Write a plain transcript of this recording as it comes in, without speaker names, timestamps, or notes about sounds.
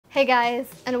Hey guys,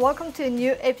 and welcome to a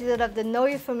new episode of the Know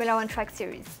Your Formula One track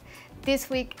series. This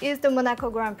week is the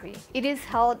Monaco Grand Prix. It is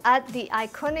held at the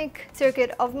iconic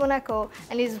circuit of Monaco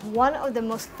and is one of the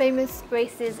most famous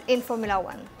races in Formula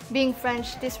One. Being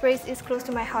French, this race is close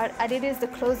to my heart as it is the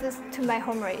closest to my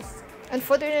home race.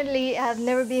 Unfortunately, I have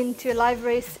never been to a live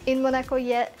race in Monaco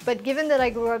yet, but given that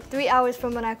I grew up 3 hours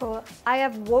from Monaco, I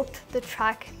have walked the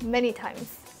track many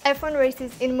times. F1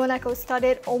 races in Monaco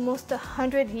started almost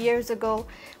 100 years ago,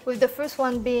 with the first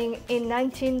one being in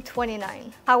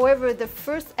 1929. However, the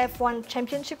first F1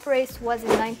 championship race was in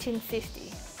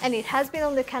 1950, and it has been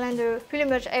on the calendar pretty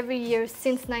much every year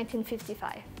since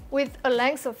 1955. With a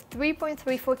length of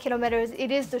 3.34 kilometers, it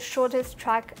is the shortest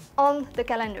track on the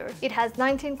calendar. It has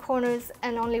 19 corners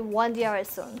and only one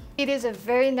DRS zone. It is a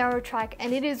very narrow track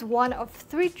and it is one of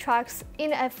 3 tracks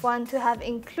in F1 to have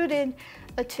included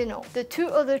a tunnel. The 2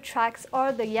 other tracks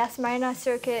are the Yas Marina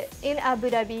circuit in Abu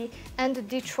Dhabi and the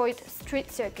Detroit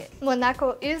Street Circuit.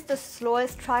 Monaco is the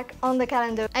slowest track on the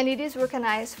calendar and it is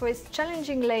recognized for its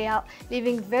challenging layout,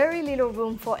 leaving very little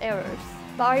room for errors.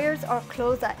 Barriers are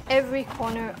closed at every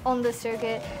corner on the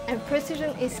circuit and precision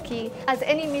is key, as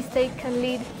any mistake can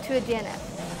lead to a DNF.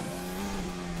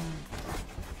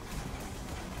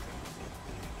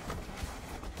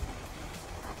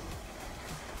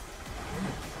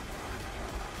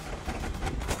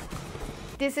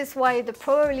 This is why the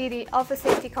probability of a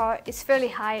safety car is fairly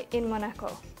high in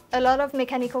Monaco. A lot of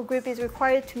mechanical grip is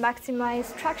required to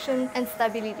maximize traction and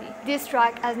stability. This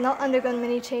track has not undergone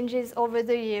many changes over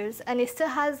the years and it still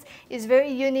has its very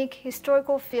unique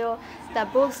historical feel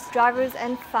that both drivers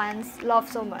and fans love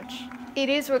so much. It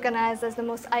is recognized as the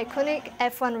most iconic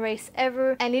F1 race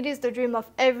ever, and it is the dream of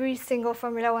every single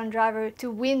Formula One driver to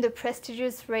win the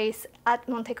prestigious race at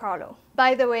Monte Carlo.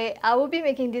 By the way, I will be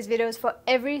making these videos for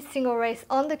every single race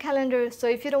on the calendar, so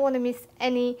if you don't want to miss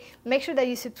any, make sure that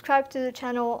you subscribe to the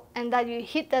channel and that you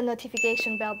hit that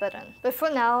notification bell button. But for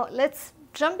now, let's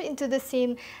jump into the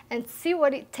scene and see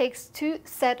what it takes to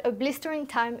set a blistering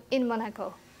time in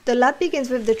Monaco. The lap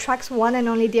begins with the track's one and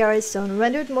only DRS zone,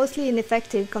 rendered mostly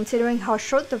ineffective considering how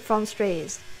short the front straight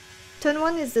is. Turn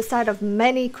 1 is the site of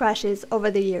many crashes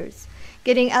over the years.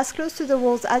 Getting as close to the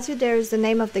walls as you dare is the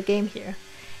name of the game here.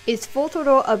 It's full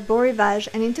throttle up Beau Rivage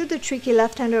and into the tricky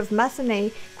left-hander of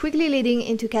Massenet, quickly leading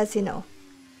into Casino.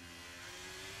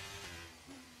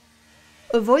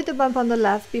 Avoid the bump on the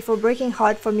left before braking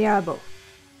hard for Mirabeau.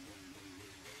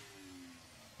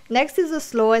 Next is the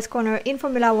slowest corner in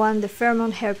Formula One, the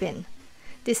Fairmont hairpin.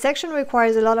 This section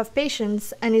requires a lot of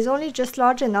patience and is only just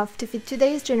large enough to fit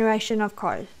today's generation of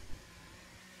cars.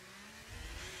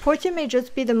 Portier may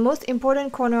just be the most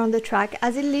important corner on the track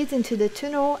as it leads into the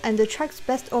tunnel and the track's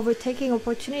best overtaking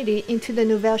opportunity into the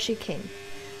Nouvelle Chicane.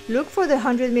 Look for the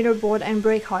 100-meter board and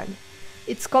brake hard.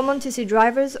 It's common to see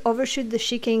drivers overshoot the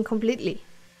chicane completely.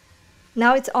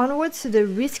 Now it's onwards to the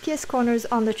riskiest corners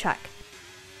on the track.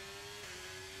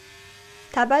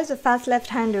 Tabat is a fast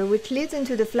left-hander which leads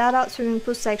into the flat-out swimming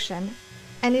pool section,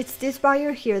 and it's this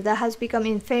barrier here that has become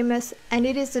infamous, and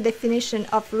it is the definition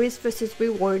of risk versus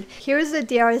reward. Here is the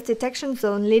DRS detection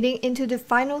zone leading into the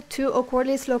final 2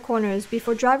 awkwardly slow corners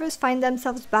before drivers find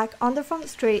themselves back on the front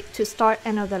straight to start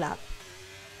another lap.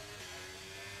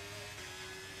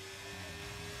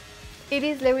 It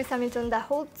is Lewis Hamilton that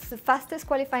holds the fastest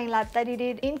qualifying lap that he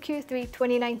did in Q3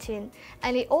 2019,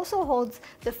 and he also holds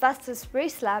the fastest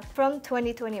race lap from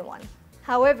 2021.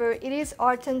 However, it is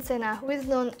Ayrton Senna who is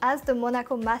known as the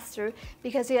Monaco Master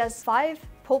because he has 5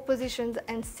 pole positions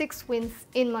and 6 wins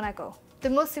in Monaco. The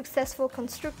most successful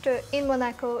constructor in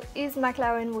Monaco is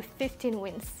McLaren with 15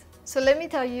 wins. So let me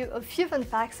tell you a few fun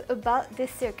facts about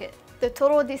this circuit. The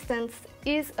total distance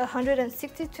is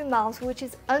 162 miles, which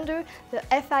is under the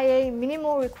FIA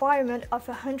minimal requirement of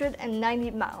 190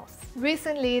 miles.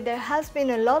 Recently, there has been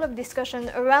a lot of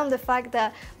discussion around the fact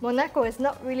that Monaco is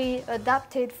not really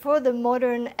adapted for the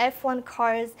modern F1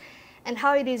 cars and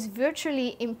how it is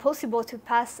virtually impossible to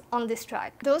pass on this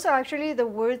track. Those are actually the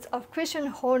words of Christian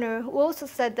Horner, who also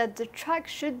said that the track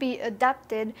should be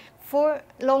adapted for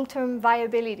long-term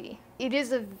viability. It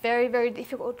is a very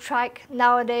difficult track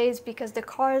nowadays because the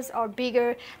cars are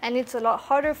bigger and it's a lot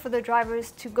harder for the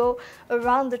drivers to go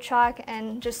around the track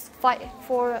and just fight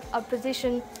for a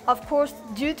position. Of course,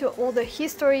 due to all the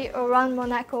history around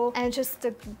Monaco and just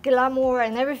the glamour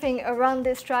and everything around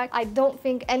this track, I don't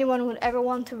think anyone would ever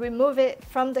want to remove it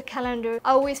from the calendar.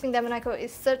 I always think that Monaco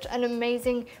is such an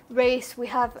amazing race. We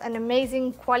have an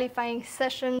amazing qualifying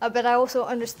session, but I also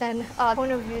understand the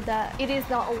point of view that it is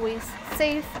not always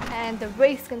safe and the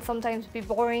race can sometimes be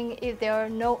boring if there are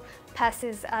no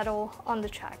passes at all on the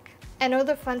track.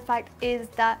 Another fun fact is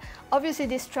that obviously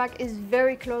this track is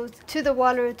very close to the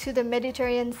water, to the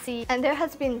Mediterranean Sea, and there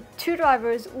has been 2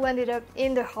 drivers who ended up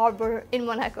in the harbor in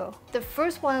Monaco. The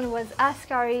first one was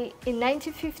Ascari in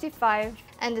 1955,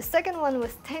 and the second one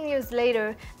was 10 years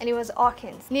later, and it was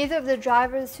Hawkins. Neither of the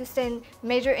drivers sustained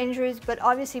major injuries, but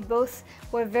obviously both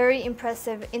were very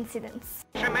impressive incidents.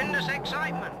 Tremendous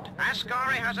excitement.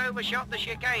 Ascari has overshot the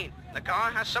chicane. The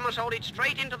car has somersaulted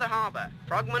straight into the harbour.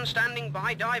 Frogman standing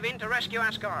by dive in to rescue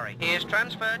Ascari. He is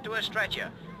transferred to a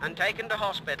stretcher and taken to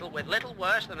hospital with little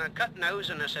worse than a cut nose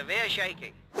and a severe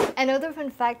shaking. Another fun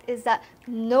fact is that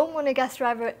no Monegasque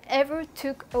driver ever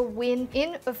took a win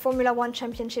in a Formula 1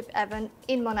 championship event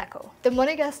in Monaco. The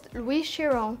Monegasque Louis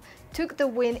Chiron took the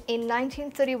win in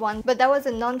 1931, but that was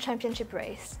a non-championship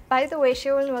race. By the way,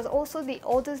 Chiron was also the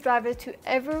oldest driver to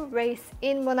ever race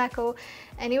in Monaco,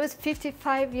 and he was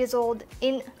 55 years old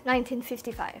in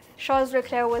 1955. Charles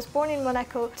Leclerc was born in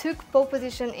Monaco, took pole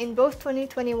position in both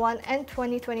 2021 and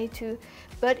 2022,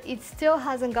 but it still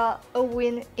hasn't got a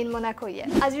win in Monaco yet.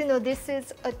 As you know, this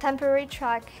is a temporary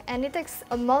track, and it takes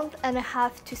a month and a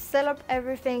half to set up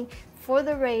everything for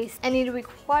the race, and it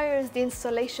requires the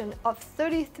installation of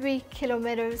 33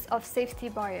 kilometers of safety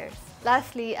barriers.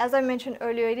 Lastly, as I mentioned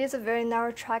earlier, it is a very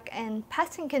narrow track and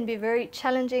passing can be very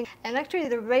challenging, and actually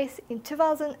the race in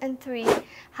 2003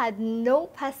 had no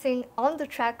passing on the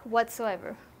track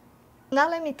whatsoever. Now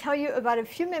let me tell you about a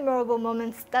few memorable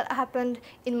moments that happened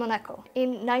in Monaco.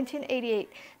 In 1988,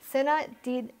 Senna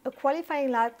did a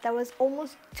qualifying lap that was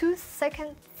almost 2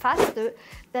 seconds faster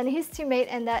than his teammate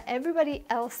and that everybody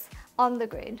else on the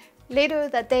grid. Later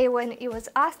that day, when he was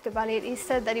asked about it, he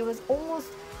said that he was almost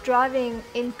driving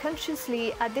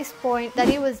unconsciously at this point, that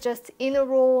he was just in a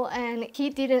roll and he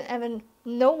didn't even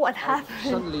know what happened. I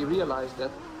suddenly realized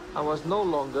that I was no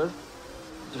longer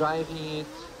driving it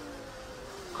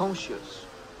conscious,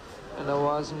 and I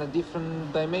was in a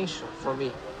different dimension for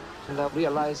me, and I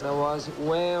realized I was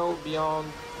well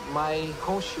beyond my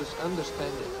conscious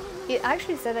understanding. He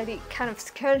actually said that it kind of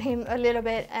scared him a little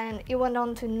bit, and he went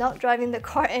on to not driving the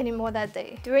car anymore that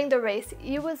day. During the race,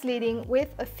 he was leading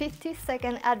with a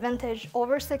 50-second advantage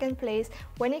over second place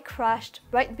when he crashed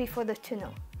right before the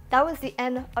tunnel. That was the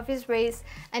end of his race,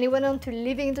 and he went on to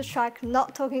leaving the track,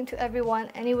 not talking to everyone,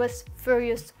 and he was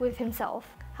furious with himself.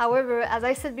 However, as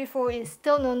I said before, he is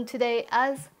still known today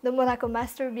as the Monaco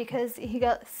Master because he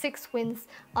got 6 wins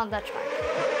on that track.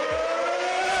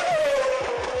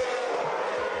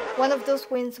 One of those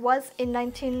wins was in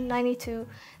 1992.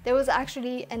 There was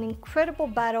actually an incredible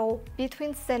battle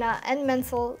between Senna and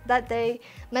Mansell that day.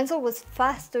 Mansell was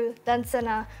faster than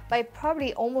Senna by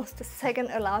probably almost a second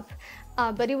a lap,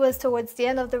 but it was towards the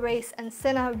end of the race and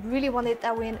Senna really wanted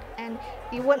that win, and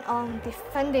he went on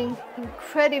defending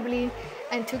incredibly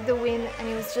and took the win, and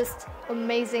it was just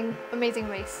amazing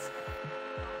race.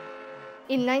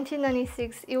 In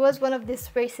 1996, it was one of these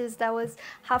races that was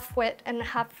half wet and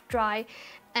half dry,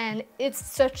 and it's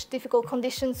such difficult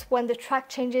conditions when the track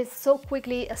changes so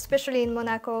quickly, especially in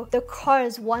Monaco. The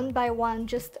cars one by one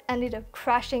just ended up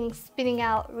crashing, spinning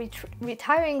out,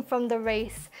 retiring from the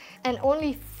race, and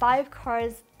only 5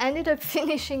 cars ended up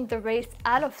finishing the race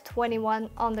out of 21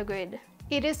 on the grid.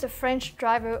 It is the French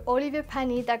driver Olivier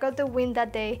Panis that got the win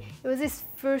that day. It was his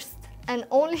first and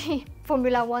only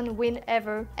Formula 1 win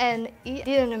ever, and he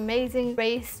did an amazing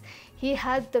race. He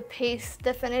had the pace,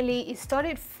 definitely. He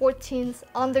started 14th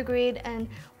on the grid and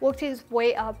worked his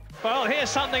way up. Well, here's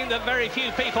something that very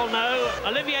few people know.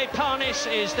 Olivier Panis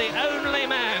is the only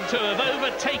man to have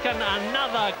overtaken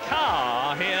another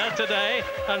car here today,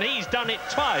 and he's done it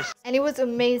twice. And it was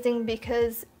amazing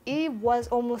because he was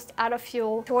almost out of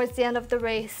fuel towards the end of the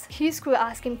race. His crew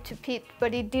asked him to pit,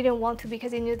 but he didn't want to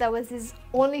because he knew that was his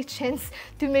only chance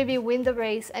to maybe win the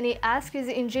race, and he asked his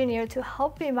engineer to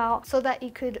help him out so that he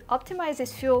could optimize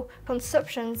his fuel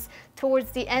consumptions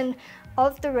towards the end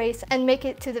of the race and make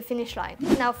it to the finish line.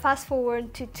 Now fast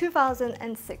forward to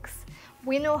 2006.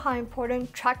 We know how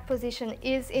important track position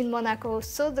is in Monaco,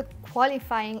 so the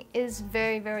qualifying is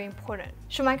very important.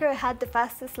 Schumacher had the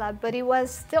fastest lap, but he was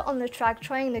still on the track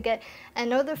trying to get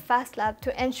another fast lap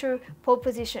to ensure pole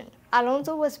position.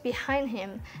 Alonso was behind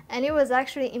him, and he was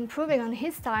actually improving on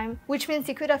his time, which means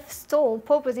he could have stolen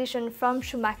pole position from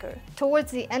Schumacher.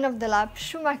 Towards the end of the lap,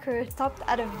 Schumacher stopped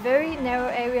at a very narrow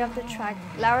area of the track,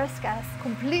 La Rascasse,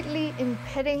 completely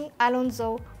impeding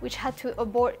Alonso, which had to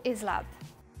abort his lap.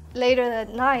 Later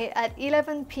that night at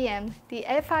 11 p.m, the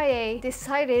FIA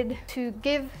decided to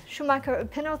give Schumacher a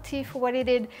penalty for what he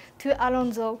did to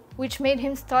Alonso, which made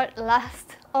him start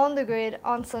last on the grid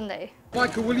on Sunday.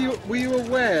 Michael, were you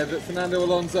aware that Fernando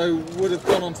Alonso would have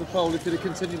gone on to pole if he'd have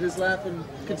continued his lap and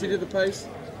continued the pace?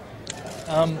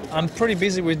 I'm pretty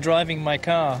busy with driving my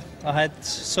car. I had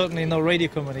certainly no radio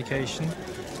communication.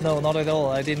 No, not at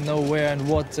all. I didn't know where and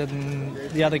what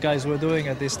the other guys were doing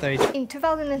at this stage. In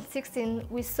 2016,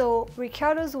 we saw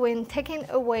Ricciardo's win taken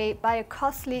away by a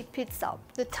costly pit stop.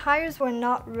 The tires were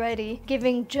not ready,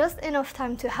 giving just enough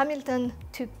time to Hamilton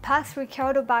to pass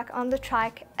Ricciardo back on the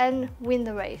track and win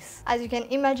the race. As you can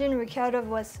imagine, Ricciardo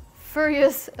was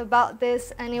furious about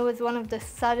this, and it was one of the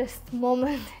saddest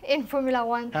moments in Formula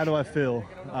One. How do I feel?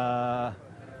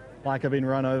 Like I've been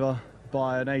run over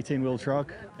by an 18-wheel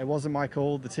truck. It wasn't my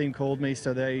call. The team called me,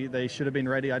 so they should have been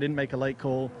ready. I didn't make a late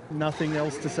call. Nothing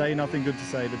else to say, nothing good to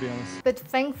say, to be honest. But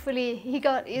thankfully, he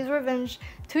got his revenge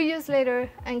 2 years later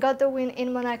and got the win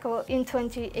in Monaco in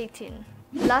 2018.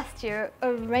 Last year,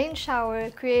 a rain shower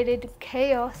created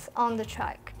chaos on the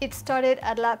track. It started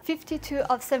at lap 52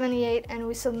 of 78, and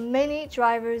we saw many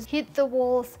drivers hit the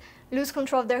walls, lose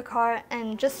control of their car,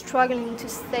 and just struggling to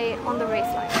stay on the race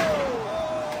line.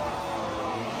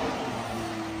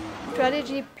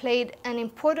 Strategy played an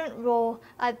important role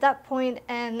at that point,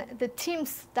 and the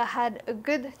teams that had a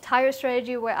good tire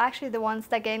strategy were actually the ones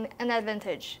that gained an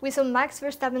advantage. We saw Max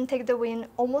Verstappen take the win,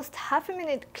 almost half a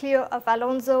minute clear of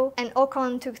Alonso, and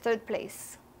Ocon took third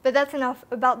place. But that's enough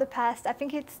about the past. I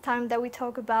think it's time that we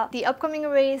talk about the upcoming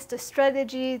race, the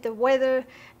strategy, the weather,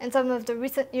 and some of the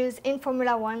recent news in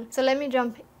Formula One. So let me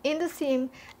jump in the sim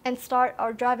and start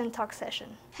our drive and talk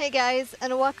session. Hey guys,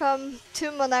 and welcome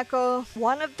to Monaco,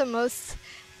 one of the most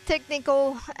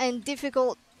technical and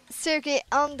difficult circuit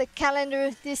on the calendar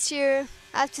this year.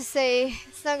 I have to say,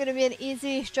 it's not going to be an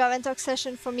easy drive and talk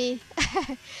session for me.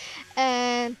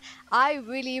 And I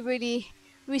really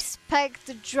respect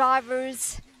the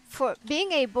drivers for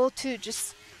being able to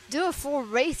just do a full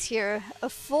race here. A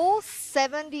full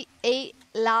 78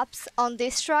 laps on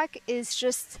this track is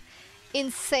just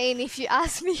insane if you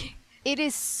ask me. It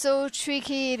is so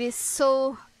tricky, it is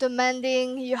so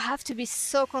demanding, you have to be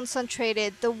so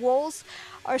concentrated. The walls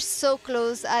are so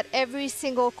close at every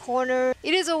single corner.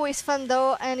 It is always fun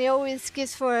though, and it always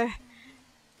gives for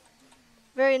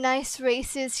very nice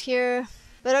races here.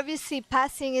 But obviously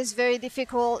passing is very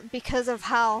difficult because of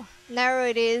how narrow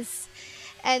it is.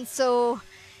 And so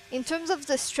in terms of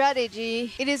the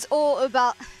strategy, it is all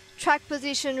about track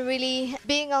position really.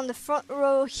 Being on the front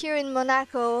row here in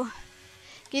Monaco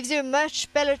gives you a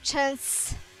much better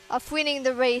chance of winning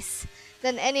the race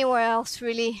than anywhere else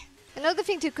really. Another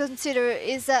thing to consider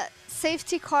is that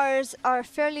safety cars are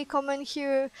fairly common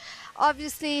here.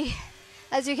 Obviously,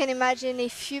 as you can imagine,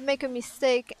 if you make a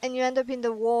mistake and you end up in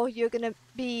the wall, you're gonna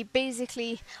be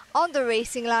basically on the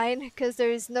racing line because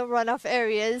there is no runoff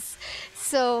areas.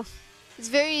 So it's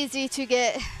very easy to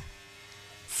get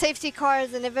safety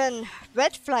cars and even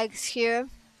red flags here,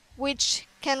 which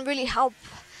can really help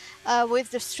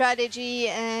with the strategy.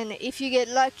 And if you get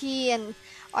lucky and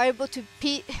are able to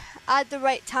pit at the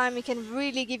right time, it can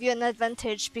really give you an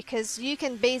advantage because you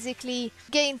can basically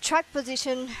gain track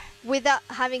position without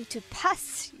having to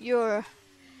pass your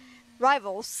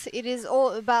rivals. It is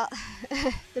all about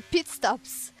the pit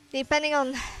stops. Depending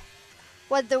on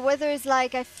what the weather is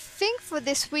like, I think for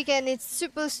this weekend it's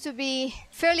supposed to be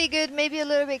fairly good, maybe a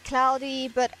little bit cloudy,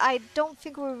 but I don't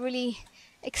think we're really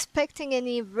expecting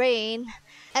any rain.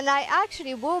 And I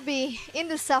actually will be in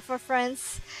the south of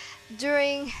France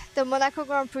during the Monaco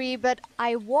Grand Prix, but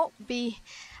I won't be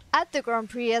at the Grand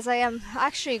Prix as I am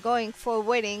actually going for a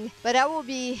wedding. But I will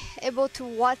be able to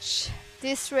watch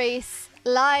this race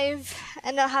live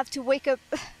and I'll have to wake up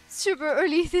super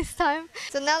early this time.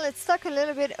 So now let's talk a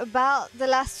little bit about the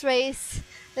last race.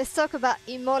 Let's talk about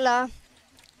Imola.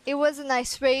 It was a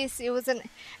nice race. It was an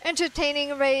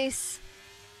entertaining race,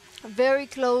 very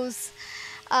close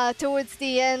towards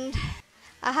the end.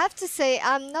 I have to say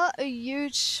I'm not a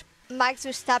huge Max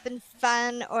Verstappen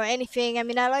fan or anything. I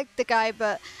mean, I like the guy,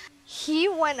 but he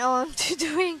went on to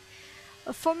doing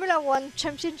a Formula One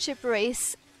championship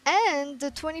race and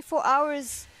the 24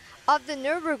 hours of the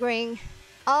Nürburgring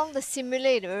on the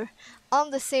simulator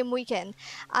on the same weekend.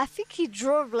 I think he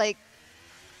drove like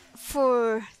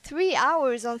for 3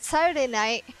 hours on Saturday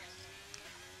night,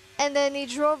 and then he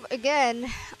drove again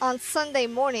on Sunday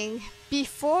morning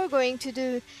before going to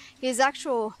do his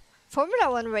actual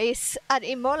Formula One race at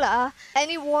Imola,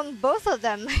 and he won both of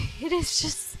them. It is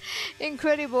just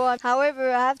incredible.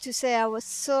 However, I have to say I was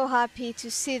so happy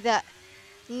to see that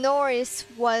Norris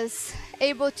was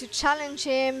able to challenge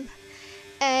him,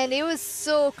 and it was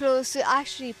so close to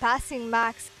actually passing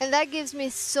Max, and that gives me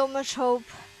so much hope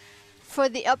for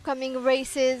the upcoming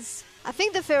races. I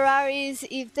think the Ferraris,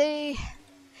 if they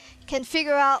can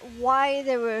figure out why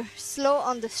they were slow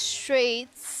on the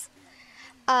straights,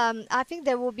 I think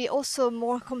they will be also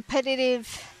more competitive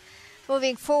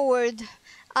moving forward.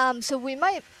 So we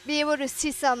might be able to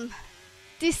see some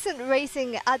decent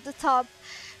racing at the top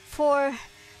for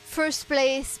first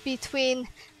place between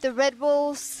the Red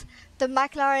Bulls, the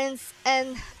McLarens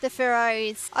and the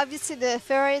Ferraris. Obviously the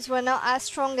Ferraris were not as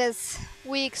strong as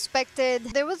we expected.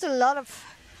 There was a lot of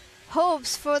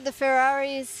hopes for the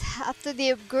Ferraris after the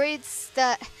upgrades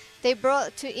that they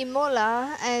brought to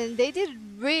Imola, and they did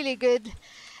really good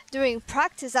during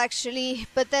practice actually,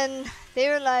 but then they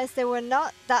realized they were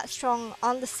not that strong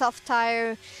on the soft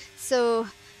tire, so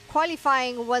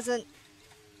qualifying wasn't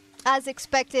as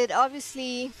expected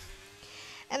obviously,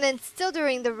 and then still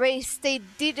during the race they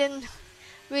didn't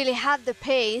really have the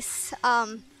pace,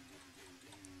 and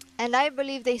I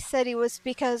believe they said it was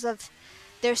because of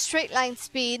their straight line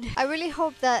speed. I really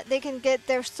hope that they can get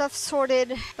their stuff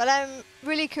sorted, but I'm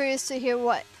really curious to hear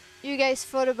what you guys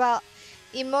thought about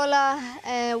Imola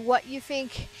and what you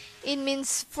think it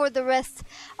means for the rest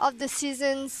of the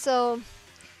season. So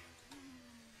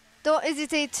don't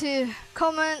hesitate to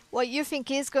comment what you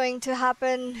think is going to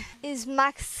happen. Is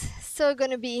Max still going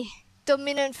to be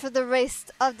dominant for the rest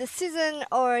of the season,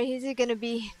 or is he going to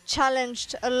be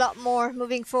challenged a lot more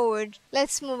moving forward?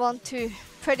 Let's move on to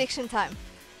prediction time.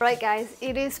 Right guys,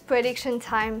 it is prediction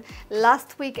time.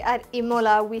 Last week at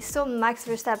Imola we saw Max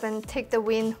Verstappen take the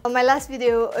win. On my last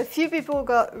video a few people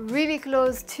got really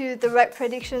close to the right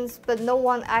predictions, but no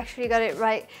one actually got it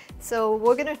right. So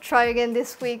we're gonna try again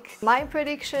this week. My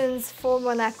predictions for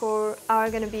Monaco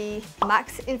are gonna be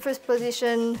Max in first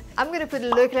position. I'm gonna put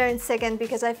Leclerc in second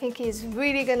because I think he's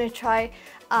really gonna try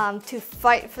to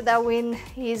fight for that win.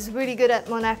 He's really good at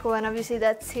Monaco and obviously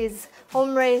that's his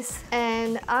home race,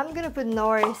 and I'm gonna put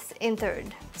Norris in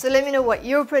third. So let me know what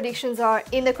your predictions are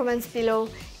in the comments below.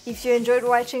 If you enjoyed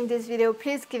watching this video,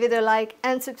 please give it a like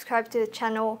and subscribe to the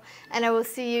channel, and I will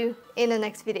see you in the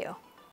next video.